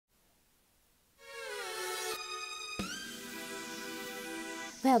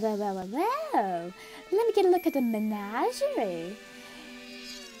Well. Let me get a look at the menagerie.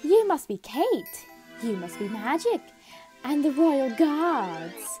 You must be Kate. You must be Magic. And the royal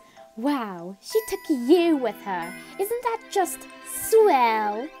guards. Wow, she took you with her. Isn't that just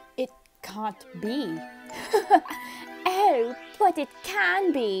swell? It can't be. Oh, but it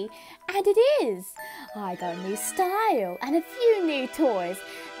can be. And it is. I got a new style and a few new toys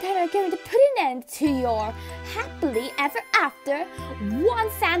that are going to put an end to your happily ever after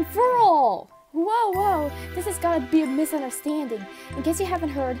once and for all. Whoa, this has got to be a misunderstanding. In case you haven't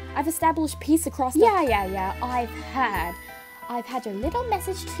heard, I've established peace across the... Yeah, I've had your little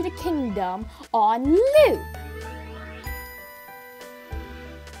message to the kingdom on loop.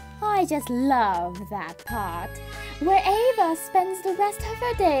 I just love that part, where Eva spends the rest of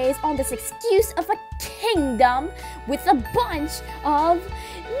her days on this excuse of a kingdom with a bunch of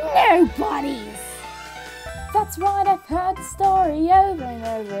nobodies. That's right, I've heard the story over and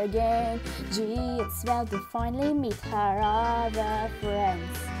over again. Gee, it's swell to finally meet her other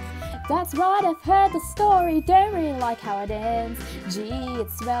friends. That's right, I've heard the story, don't really like how it ends. Gee,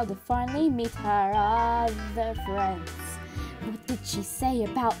 it's swell to finally meet her other friends. What did she say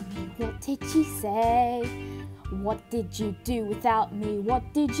about me? What did she say? What did you do without me? What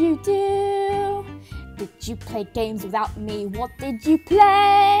did you do? Did you play games without me? What did you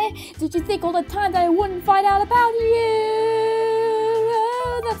play? Did you think all the time that I wouldn't find out about you?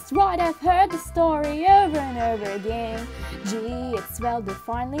 Oh, that's right, I've heard the story over and over again. Gee, it's swell to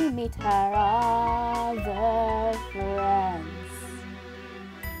finally meet her other friends.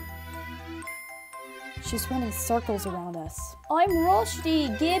 She's running circles around us. I'm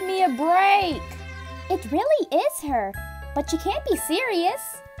Rushdie, give me a break. It really is her, but she can't be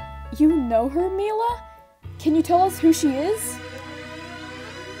serious. You know her, Mila? Can you tell us who she is?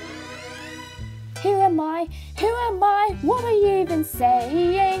 Who am I? What are you even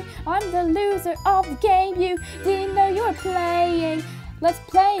saying? I'm the loser of the game you didn't know you were playing. Let's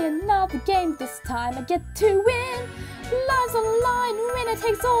play another game, this time I get to win. Lives on the line, winner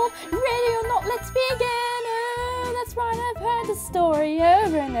takes all. Ready or not, let's begin. Oh, that's right, I've heard the story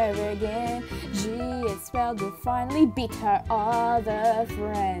over and over again. Gee, it's swell to finally beat her other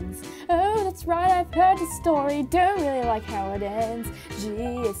friends. Oh, that's right, I've heard the story, don't really like how it ends.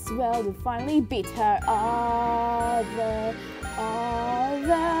 Gee, it's swell to finally beat her other.